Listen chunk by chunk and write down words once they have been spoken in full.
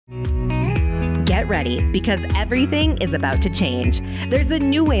get ready because everything is about to change. There's a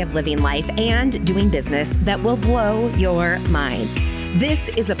new way of living life and doing business that will blow your mind. This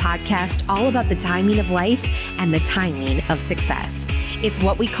is a podcast all about the timing of life and the timing of success. It's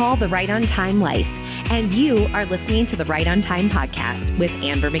what we call the Right on Time life. And you are listening to the Right on Time podcast with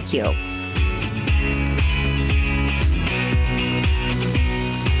Amber McHugh.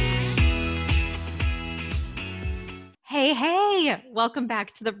 Hey, welcome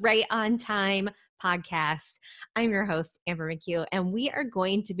back to the Right on Time podcast. I'm your host, Amber McHugh, and we are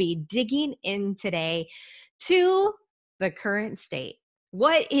going to be digging in today to the current state.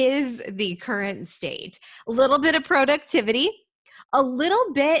 What is the current state? A little bit of productivity, a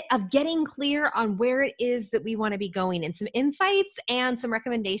little bit of getting clear on where it is that we want to be going, and some insights and some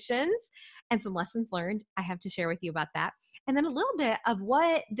recommendations and some lessons learned I have to share with you about that. And then a little bit of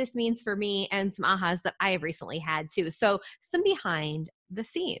what this means for me and some ahas that I have recently had too. So some behind the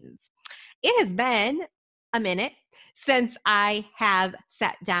scenes. It has been a minute since I have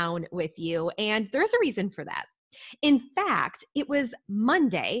sat down with you, and there's a reason for that. In fact, it was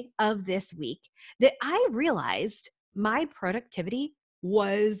Monday of this week that I realized my productivity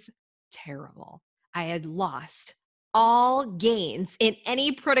was terrible. I had lost all gains in any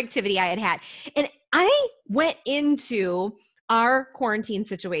productivity I had had. And I went into our quarantine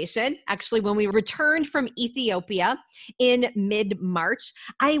situation, actually, when we returned from Ethiopia in mid-March,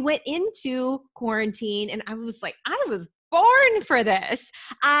 I went into quarantine and I was like, I was born for this.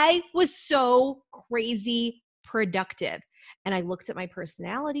 I was so crazy productive. And I looked at my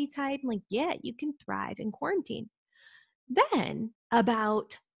personality type, I'm like, yeah, you can thrive in quarantine. Then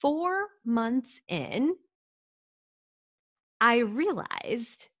about 4 months in, I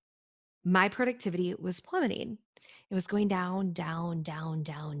realized my productivity was plummeting. It was going down, down, down,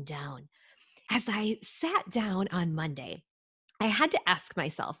 down, down. As I sat down on Monday, I had to ask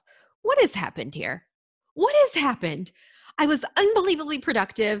myself, what has happened here? What has happened? I was unbelievably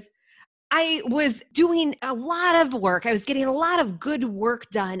productive. I was doing a lot of work. I was getting a lot of good work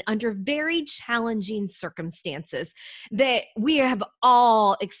done under very challenging circumstances that we have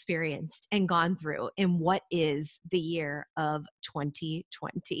all experienced and gone through in what is the year of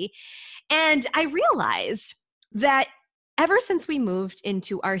 2020. And I realized that ever since we moved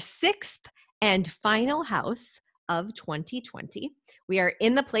into our sixth and final house of 2020, we are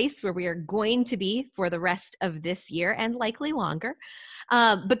in the place where we are going to be for the rest of this year and likely longer,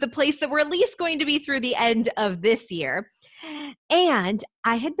 but the place that we're at least going to be through the end of this year. And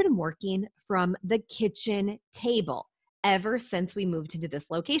I had been working from the kitchen table ever since we moved into this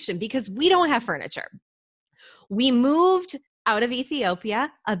location because we don't have furniture. We moved out of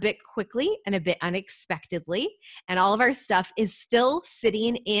Ethiopia a bit quickly and a bit unexpectedly, and all of our stuff is still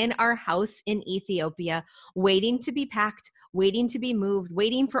sitting in our house in Ethiopia, waiting to be packed, waiting to be moved,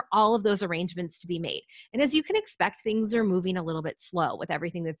 waiting for all of those arrangements to be made. And as you can expect, things are moving a little bit slow with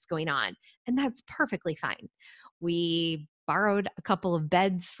everything that's going on, and that's perfectly fine. We borrowed a couple of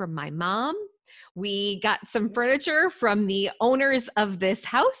beds from my mom. We got some furniture from the owners of this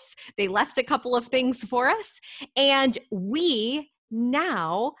house. They left a couple of things for us. And we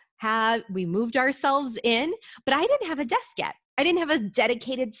now we moved ourselves in, but I didn't have a desk yet. I didn't have a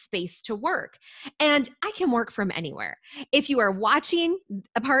dedicated space to work. And I can work from anywhere. If you are watching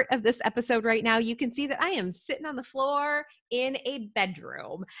a part of this episode right now, you can see that I am sitting on the floor in a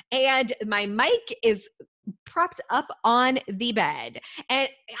bedroom and my mic is propped up on the bed and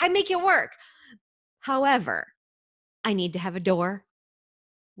I make it work. However, I need to have a door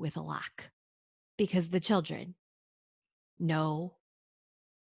with a lock because the children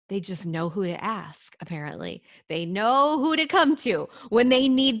they just know who to ask, apparently. They know who to come to when they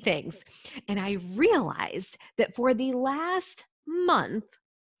need things. And I realized that for the last month,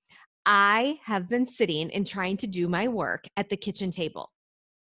 I have been sitting and trying to do my work at the kitchen table.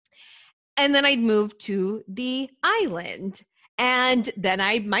 And then I'd move to the island. And then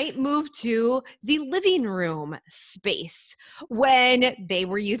I might move to the living room space when they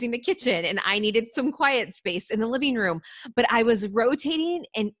were using the kitchen and I needed some quiet space in the living room. But I was rotating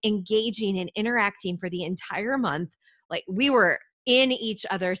and engaging and interacting for the entire month. Like we were in each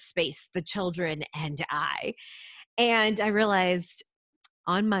other's space, the children and I. And I realized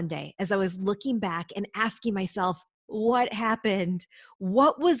on Monday, as I was looking back and asking myself, what happened?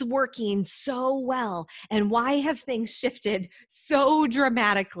 What was working so well? And why have things shifted so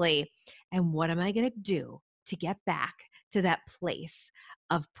dramatically? And what am I going to do to get back to that place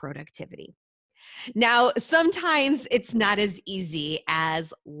of productivity? Now, sometimes it's not as easy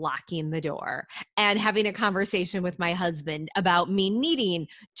as locking the door and having a conversation with my husband about me needing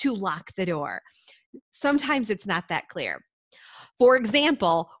to lock the door. Sometimes it's not that clear. For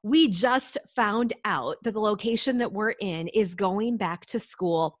example, we just found out that the location that we're in is going back to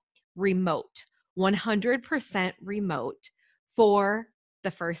school remote, 100% remote for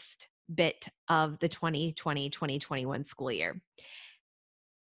the first bit of the 2020-2021 school year.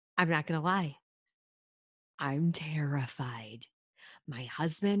 I'm not going to lie. I'm terrified. My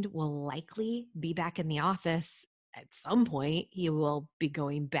husband will likely be back in the office at some point. He will be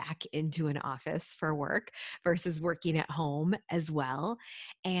going back into an office for work versus working at home as well.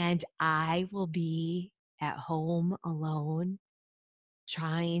 And I will be at home alone,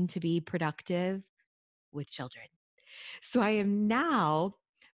 trying to be productive with children. So I am now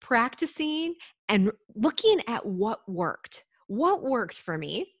practicing and looking at what worked. What worked for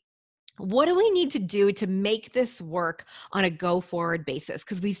me? What do we need to do to make this work on a go forward basis?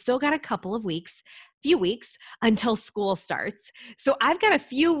 Because we've still got a few weeks until school starts. So I've got a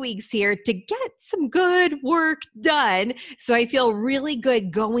few weeks here to get some good work done. So I feel really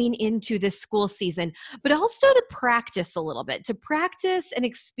good going into this school season, but also to practice a little bit, to practice and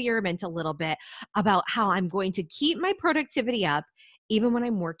experiment a little bit about how I'm going to keep my productivity up even when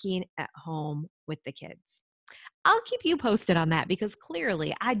I'm working at home with the kids. I'll keep you posted on that because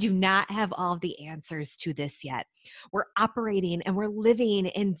clearly I do not have all the answers to this yet. We're operating and we're living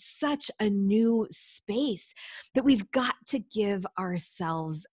in such a new space that we've got to give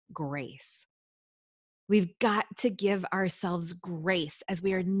ourselves grace. We've got to give ourselves grace as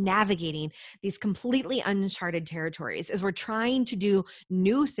we are navigating these completely uncharted territories, as we're trying to do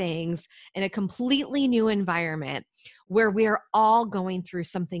new things in a completely new environment where we are all going through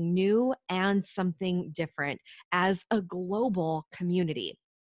something new and something different as a global community.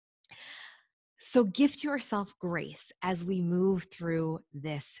 So gift yourself grace as we move through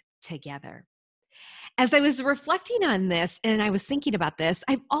this together. As I was reflecting on this and I was thinking about this,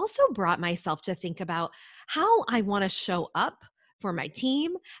 I've also brought myself to think about how I want to show up for my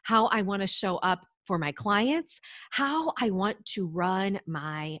team, how I want to show up for my clients, how I want to run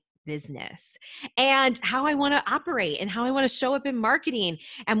my business, and how I want to operate and how I want to show up in marketing.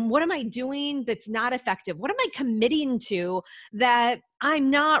 And what am I doing that's not effective? What am I committing to that I'm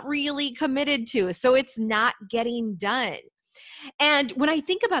not really committed to? So it's not getting done. And when I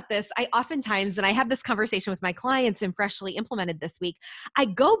think about this, I oftentimes, and I have this conversation with my clients in Freshly Implemented this week, I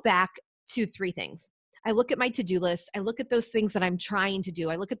go back to three things. I look at my to-do list. I look at those things that I'm trying to do.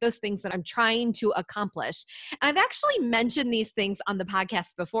 I look at those things that I'm trying to accomplish. And I've actually mentioned these things on the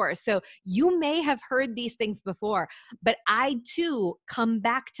podcast before. So you may have heard these things before, but I too come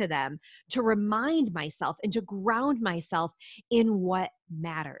back to them to remind myself and to ground myself in what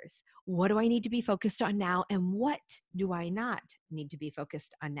matters. What do I need to be focused on now? And what do I not need to be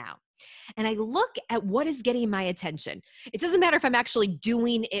focused on now? And I look at what is getting my attention. It doesn't matter if I'm actually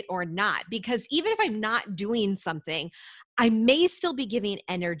doing it or not, because even if I'm not doing something, I may still be giving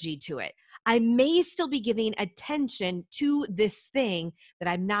energy to it. I may still be giving attention to this thing that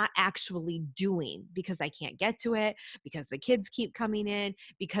I'm not actually doing because I can't get to it, because the kids keep coming in,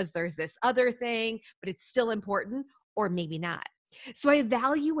 because there's this other thing, but it's still important, or maybe not. So I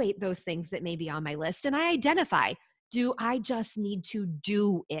evaluate those things that may be on my list and I identify, do I just need to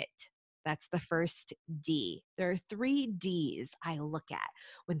do it? That's the first D. There are 3 Ds I look at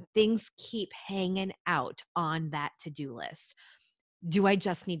when things keep hanging out on that to-do list. Do I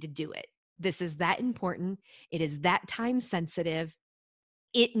just need to do it? This is that important. It is that time sensitive.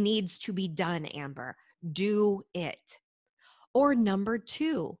 It needs to be done, Amber. Do it. Or number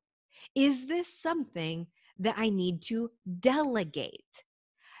 2, is this something that I need to delegate?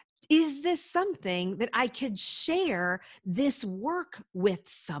 Is this something that I could share this work with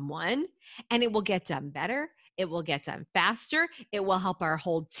someone and it will get done better? It will get done faster. It will help our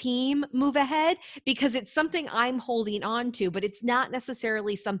whole team move ahead because it's something I'm holding on to, but it's not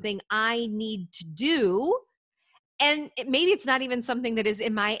necessarily something I need to do. And maybe it's not even something that is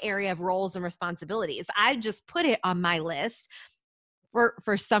in my area of roles and responsibilities. I just put it on my list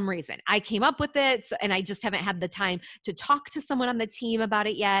for some reason. I came up with it and I just haven't had the time to talk to someone on the team about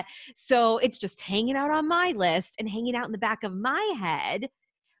it yet. So it's just hanging out on my list and hanging out in the back of my head,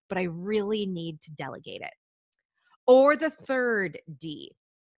 but I really need to delegate it. Or the third D,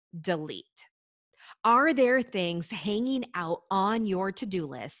 delete. Are there things hanging out on your to-do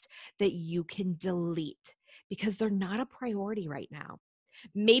list that you can delete because they're not a priority right now?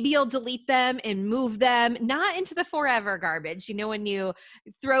 Maybe you'll delete them and move them, not into the forever garbage. You know, when you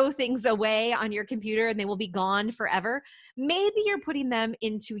throw things away on your computer and they will be gone forever. Maybe you're putting them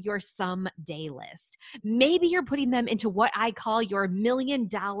into your someday list. Maybe you're putting them into what I call your $1 million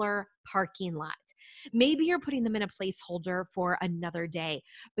parking lot. Maybe you're putting them in a placeholder for another day,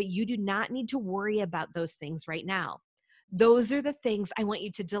 but you do not need to worry about those things right now. Those are the things I want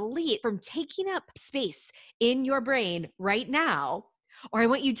you to delete from taking up space in your brain right now. Or I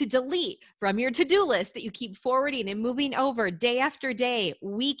want you to delete from your to-do list that you keep forwarding and moving over day after day,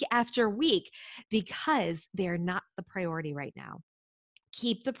 week after week, because they're not the priority right now.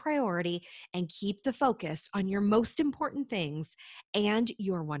 Keep the priority and keep the focus on your most important things and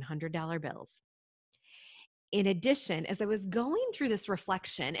your $100 bills. In addition, as I was going through this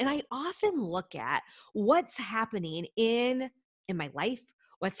reflection, and I often look at what's happening in my life,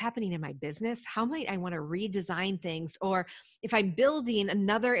 what's happening in my business, how might I want to redesign things, or if I'm building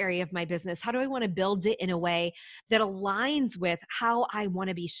another area of my business, how do I want to build it in a way that aligns with how I want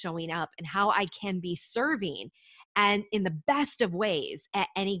to be showing up and how I can be serving and in the best of ways at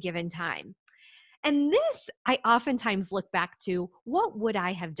any given time. And this, I oftentimes look back to, what would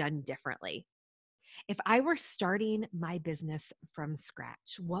I have done differently? If I were starting my business from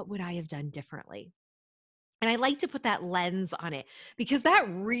scratch, what would I have done differently? And I like to put that lens on it because that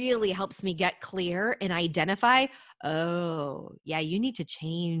really helps me get clear and identify, oh, yeah, you need to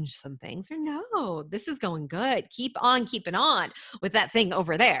change some things, or no, this is going good. Keep on keeping on with that thing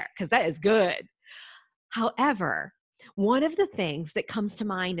over there because that is good. However, one of the things that comes to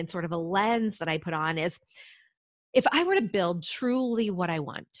mind and sort of a lens that I put on is, if I were to build truly what I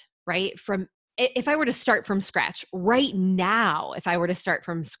want, right? If I were to start from scratch right now, if I were to start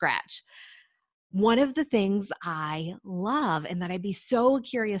from scratch, one of the things I love and that I'd be so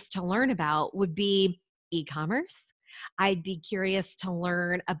curious to learn about would be e-commerce. I'd be curious to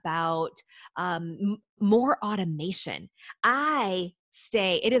learn about more automation.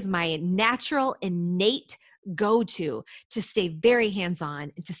 It is my natural, innate go-to to stay very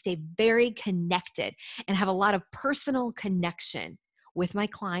hands-on and to stay very connected and have a lot of personal connection with my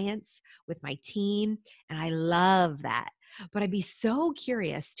clients, with my team, and I love that. But I'd be so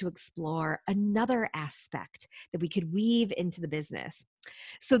curious to explore another aspect that we could weave into the business.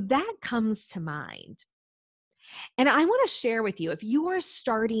 So that comes to mind. And I want to share with you, if you are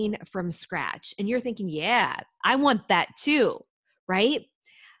starting from scratch and you're thinking, yeah, I want that too, right?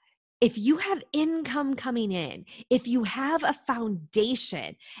 If you have income coming in, if you have a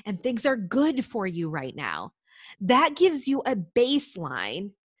foundation and things are good for you right now, that gives you a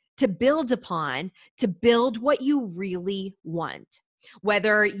baseline to build upon, to build what you really want.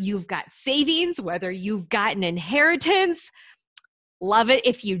 Whether you've got savings, whether you've got an inheritance, love it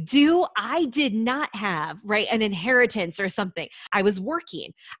if you do. I did not have, right, an inheritance or something. I was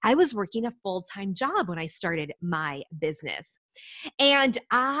working a full-time job when I started my business. And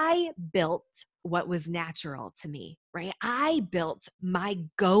I built what was natural to me, right? I built my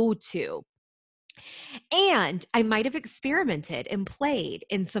go-to. And I might have experimented and played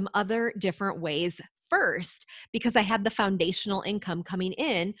in some other different ways first because I had the foundational income coming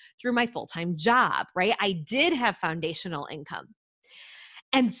in through my full-time job, right? I did have foundational income.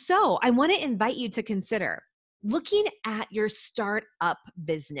 And so I want to invite you to consider looking at your startup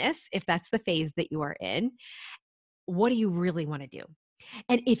business, if that's the phase that you are in. What do you really want to do?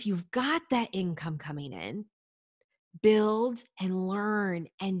 And if you've got that income coming in, build and learn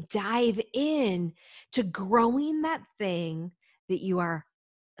and dive in to growing that thing that you are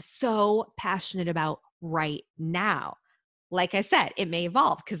so passionate about right now. Like I said, it may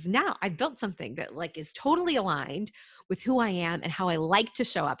evolve because now I've built something that is totally aligned with who I am and how I like to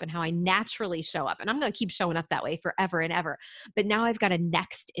show up and how I naturally show up. And I'm going to keep showing up that way forever and ever. But now I've got a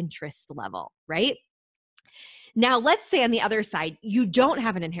next interest level, right? Now, let's say on the other side, you don't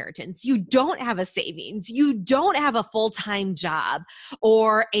have an inheritance, you don't have a savings, you don't have a full-time job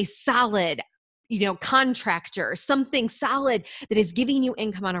or a solid, contractor, something solid that is giving you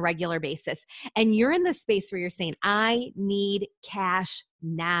income on a regular basis. And you're in the space where you're saying, I need cash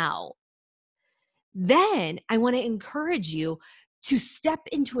now. Then I want to encourage you to step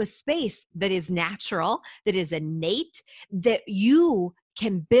into a space that is natural, that is innate, that you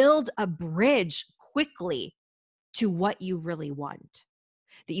can build a bridge quickly to what you really want,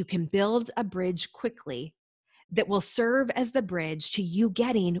 that you can build a bridge quickly that will serve as the bridge to you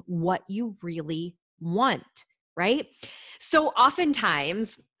getting what you really want, right? So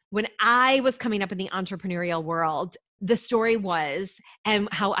oftentimes when I was coming up in the entrepreneurial world, the story was, and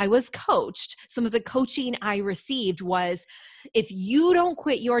how I was coached, some of the coaching I received was, if you don't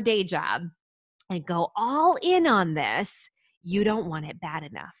quit your day job and go all in on this, you don't want it bad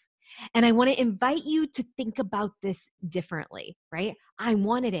enough. And I want to invite you to think about this differently, right? I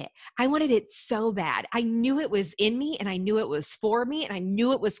wanted it. I wanted it so bad. I knew it was in me and I knew it was for me and I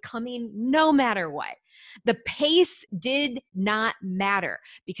knew it was coming no matter what. The pace did not matter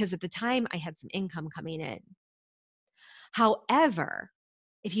because at the time I had some income coming in. However,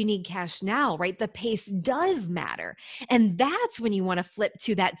 if you need cash now, right? The pace does matter. And that's when you want to flip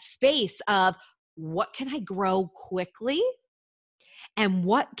to that space of what can I grow quickly? And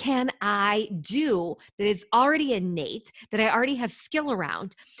what can I do that is already innate, that I already have skill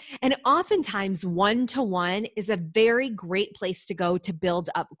around? And oftentimes, one-to-one is a very great place to go to build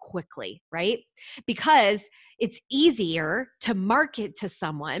up quickly, right? Because it's easier to market to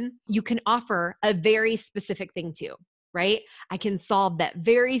someone you can offer a very specific thing to, right? I can solve that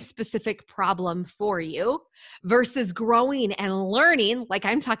very specific problem for you versus growing and learning, like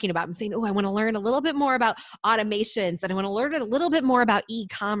I'm talking about. I'm saying, oh, I want to learn a little bit more about automations and I want to learn a little bit more about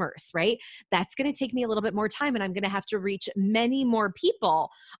e-commerce, right? That's going to take me a little bit more time and I'm going to have to reach many more people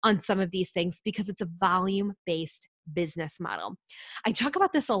on some of these things because it's a volume-based business model. I talk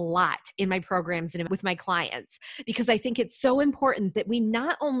about this a lot in my programs and with my clients because I think it's so important that we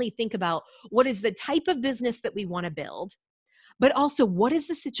not only think about what is the type of business that we want to build, but also what is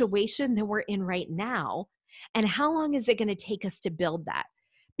the situation that we're in right now and how long is it going to take us to build that?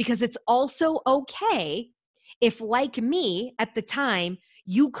 Because it's also okay if, like me at the time,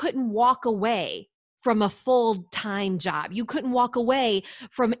 you couldn't walk away from a full-time job. You couldn't walk away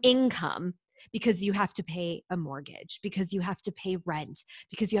from income because you have to pay a mortgage, because you have to pay rent,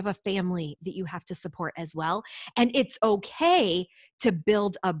 because you have a family that you have to support as well. And it's okay to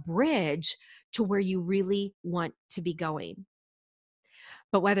build a bridge to where you really want to be going.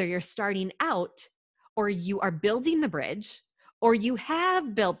 But whether you're starting out or you are building the bridge or you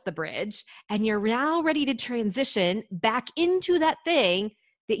have built the bridge and you're now ready to transition back into that thing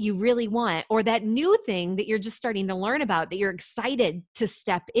that you really want or that new thing that you're just starting to learn about that you're excited to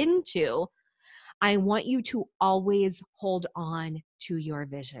step into, I want you to always hold on to your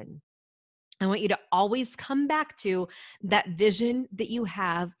vision. I want you to always come back to that vision that you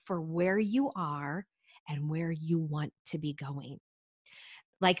have for where you are and where you want to be going.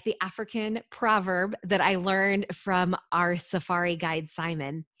 Like the African proverb that I learned from our safari guide,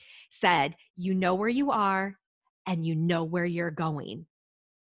 Simon, said, you know where you are and you know where you're going.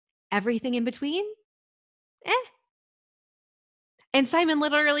 Everything in between, eh. And Simon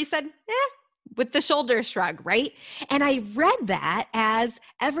literally said, with the shoulder shrug, right? And I read that as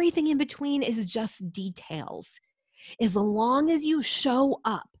everything in between is just details. As long as you show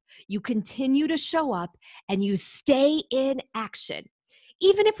up, you continue to show up and you stay in action.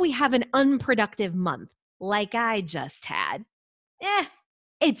 Even if we have an unproductive month like I just had,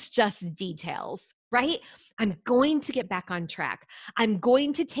 it's just details, right? I'm going to get back on track. I'm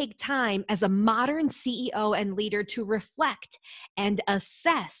going to take time as a modern CEO and leader to reflect and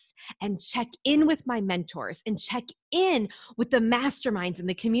assess and check in with my mentors and check in with the masterminds and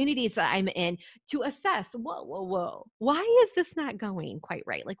the communities that I'm in to assess, whoa. Why is this not going quite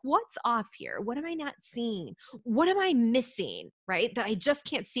right? Like, what's off here? What am I not seeing? What am I missing, right? That I just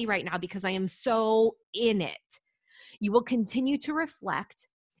can't see right now because I am so in it. You will continue to reflect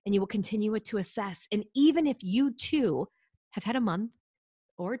and you will continue to assess. And even if you too have had a month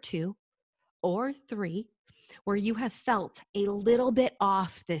or two or three where you have felt a little bit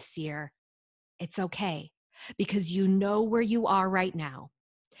off this year, it's okay because you know where you are right now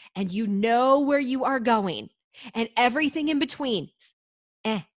and you know where you are going and everything in between.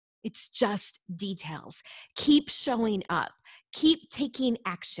 It's just details. Keep showing up. Keep taking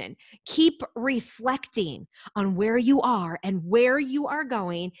action. Keep reflecting on where you are and where you are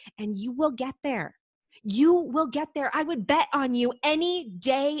going, and you will get there. You will get there. I would bet on you any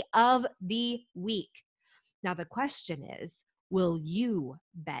day of the week. Now, the question is, will you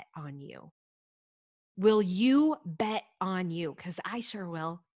bet on you? Will you bet on you? Because I sure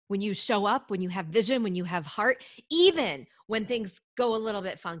will. When you show up, when you have vision, when you have heart, even when things go a little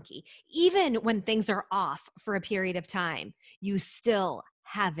bit funky, even when things are off for a period of time, you still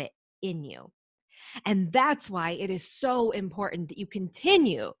have it in you. And that's why it is so important that you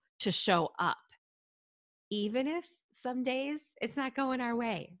continue to show up, even if some days it's not going our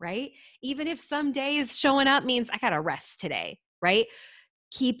way, right? Even if some days showing up means I got to rest today, right?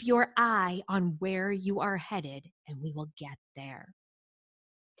 Keep your eye on where you are headed and we will get there.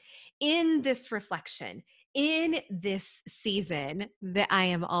 In this reflection, in this season that I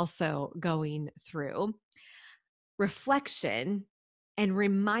am also going through, reflection and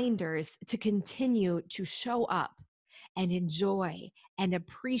reminders to continue to show up and enjoy and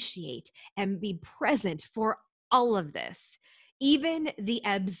appreciate and be present for all of this, even the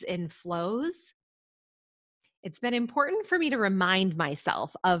ebbs and flows. It's been important for me to remind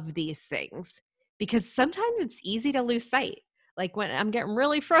myself of these things because sometimes it's easy to lose sight. Like when I'm getting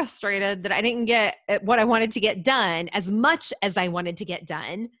really frustrated that I didn't get what I wanted to get done as much as I wanted to get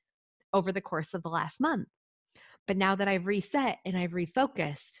done over the course of the last month. But now that I've reset and I've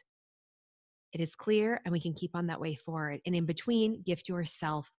refocused, it is clear and we can keep on that way forward. And in between, gift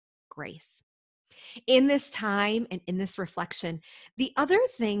yourself grace. In this time and in this reflection, the other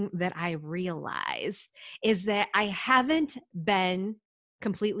thing that I realized is that I haven't been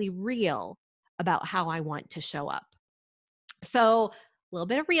completely real about how I want to show up. So, a little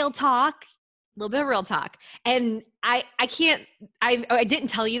bit of real talk, a little bit of real talk. And I didn't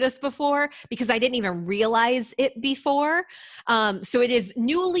tell you this before because I didn't even realize it before. So it is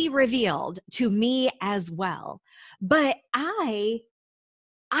newly revealed to me as well. But I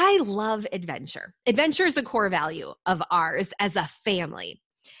love adventure. Adventure is a core value of ours as a family.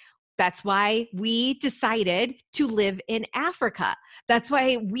 That's why we decided to live in Africa. That's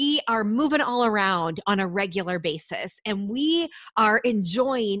why we are moving all around on a regular basis. And we are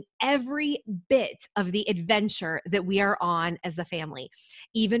enjoying every bit of the adventure that we are on as a family,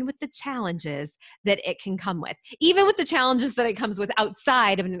 even with the challenges that it can come with, even with the challenges that it comes with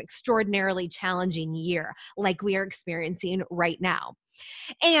outside of an extraordinarily challenging year like we are experiencing right now.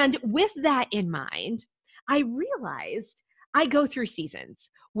 And with that in mind, I realized I go through seasons.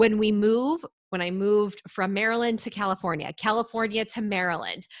 When I moved from Maryland to California, California to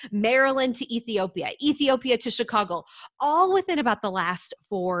Maryland, Maryland to Ethiopia, Ethiopia to Chicago, all within about the last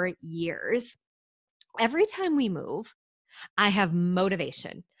 4 years. Every time we move, I have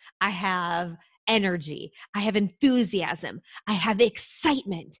motivation. I have energy. I have enthusiasm. I have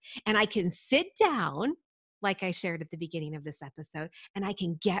excitement. And I can sit down, like I shared at the beginning of this episode, and I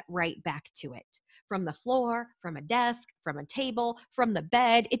can get right back to it. From the floor, from a desk, from a table, from the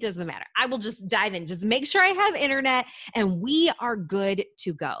bed, it doesn't matter. I will just dive in, just make sure I have internet, and we are good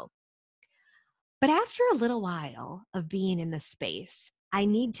to go. But after a little while of being in this space, I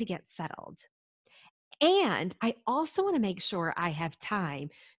need to get settled. And I also want to make sure I have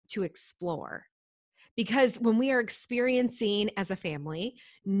time to explore. Because when we are experiencing as a family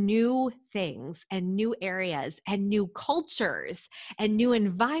new things and new areas and new cultures and new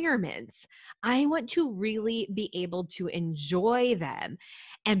environments, I want to really be able to enjoy them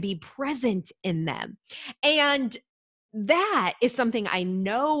and be present in them. And that is something I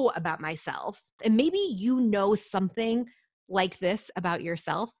know about myself. And maybe you know something like this about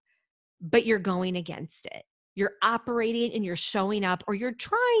yourself, but you're going against it. You're operating and you're showing up, or you're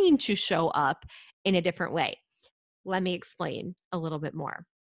trying to show up in a different way. Let me explain a little bit more.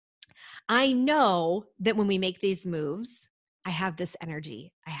 I know that when we make these moves, I have this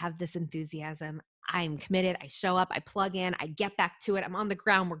energy, I have this enthusiasm. I'm committed. I show up, I plug in, I get back to it. I'm on the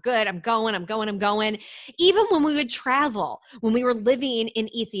ground. We're good. I'm going. Even when we would travel, when we were living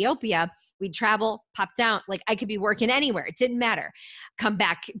in Ethiopia, we'd travel, pop down. Like I could be working anywhere. It didn't matter. Come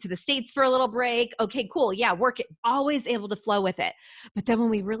back to the States for a little break. Okay, cool. Yeah, work it. Always able to flow with it. But then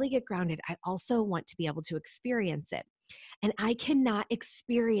when we really get grounded, I also want to be able to experience it. And I cannot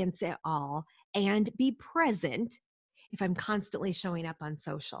experience it all and be present if I'm constantly showing up on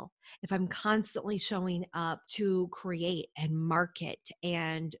social, if I'm constantly showing up to create and market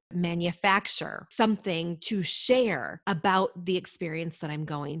and manufacture something to share about the experience that I'm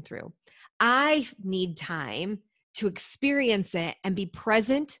going through. I need time to experience it and be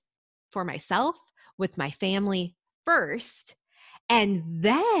present for myself, with my family first, and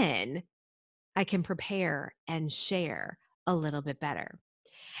then I can prepare and share a little bit better.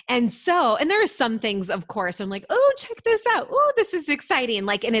 And there are some things, of course, I'm like, oh, check this out. Oh, this is exciting.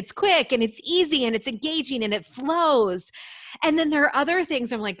 Like, and it's quick and it's easy and it's engaging and it flows. And then there are other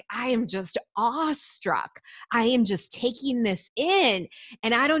things I'm like, I am just awestruck. I am just taking this in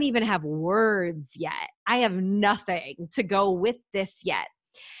and I don't even have words yet. I have nothing to go with this yet.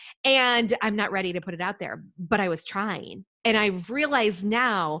 And I'm not ready to put it out there, but I was trying. And I realized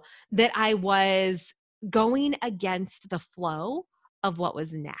now that I was going against the flow of what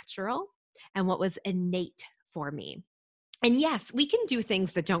was natural and what was innate for me. And yes, we can do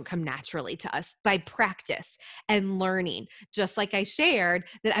things that don't come naturally to us by practice and learning. Just like I shared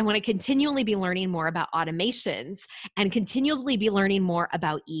that I want to continually be learning more about automations and continually be learning more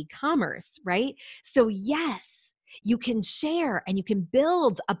about e-commerce, right? So yes, you can share and you can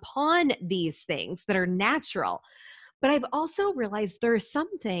build upon these things that are natural. But I've also realized there are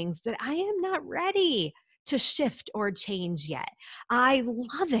some things that I am not ready to shift or change yet. I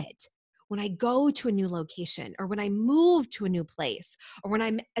love it when I go to a new location or when I move to a new place or when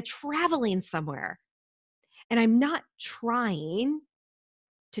I'm traveling somewhere and I'm not trying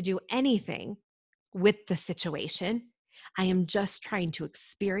to do anything with the situation. I am just trying to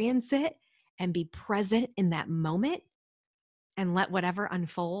experience it and be present in that moment and let whatever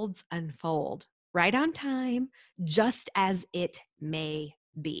unfolds unfold right on time, just as it may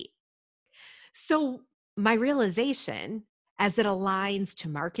be. So my realization as it aligns to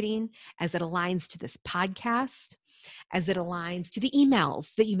marketing, as it aligns to this podcast, as it aligns to the emails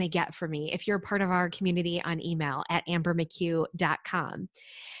that you may get from me if you're a part of our community on email at ambermchugh.com,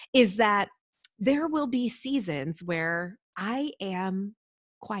 is that there will be seasons where I am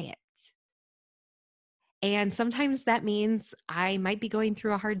quiet. And sometimes that means I might be going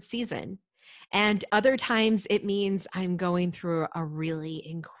through a hard season. And other times it means I'm going through a really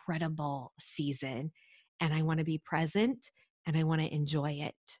incredible season and I want to be present and I want to enjoy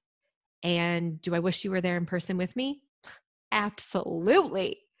it. And do I wish you were there in person with me?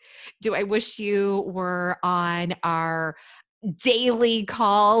 Absolutely. Do I wish you were on our daily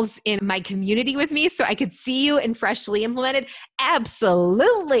calls in my community with me so I could see you and freshly implemented?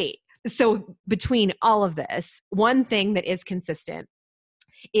 Absolutely. So, between all of this, one thing that is consistent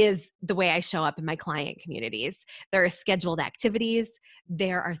is the way I show up in my client communities. There are scheduled activities.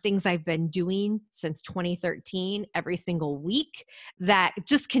 There are things I've been doing since 2013 every single week that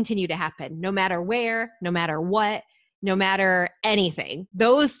just continue to happen, no matter where, no matter what, no matter anything.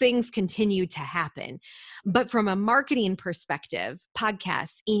 Those things continue to happen. But from a marketing perspective,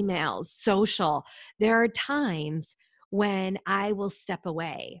 podcasts, emails, social, there are times when I will step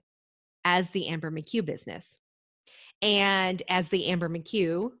away as the Amber McHugh business and as the Amber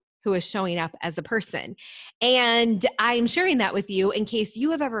McHugh who is showing up as a person. And I'm sharing that with you in case you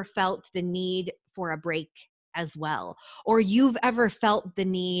have ever felt the need for a break as well, or you've ever felt the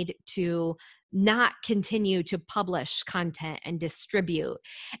need to not continue to publish content and distribute.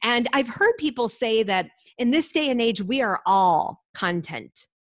 And I've heard people say that in this day and age, we are all content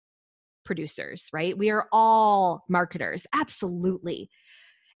producers, right? We are all marketers. Absolutely.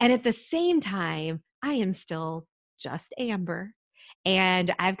 And at the same time, I am still just Amber.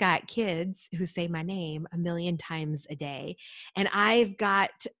 And I've got kids who say my name a million times a day. And I've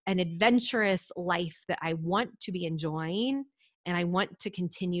got an adventurous life that I want to be enjoying and I want to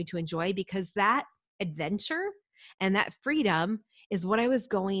continue to enjoy because that adventure and that freedom is what I was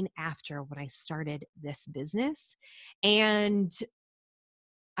going after when I started this business. And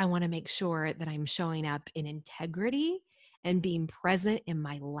I want to make sure that I'm showing up in integrity and being present in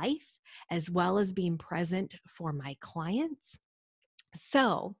my life, as well as being present for my clients.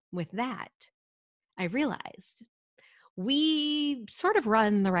 So, with that, I realized we sort of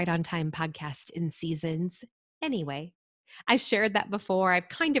run the Right on Time podcast in seasons anyway. I've shared that before. I've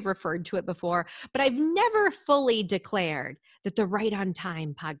kind of referred to it before, but I've never fully declared that the Right on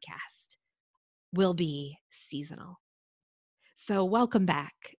Time podcast will be seasonal. So, welcome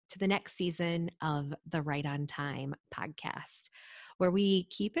back to the next season of the Right on Time podcast, where we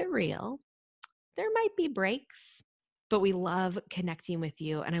keep it real. There might be breaks, but we love connecting with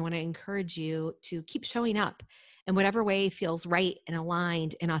you. And I want to encourage you to keep showing up in whatever way feels right and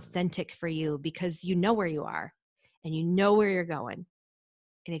aligned and authentic for you because you know where you are and you know where you're going.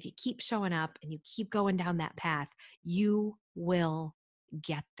 And if you keep showing up and you keep going down that path, you will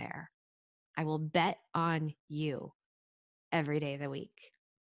get there. I will bet on you every day of the week.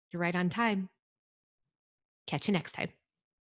 You're right on time. Catch you next time.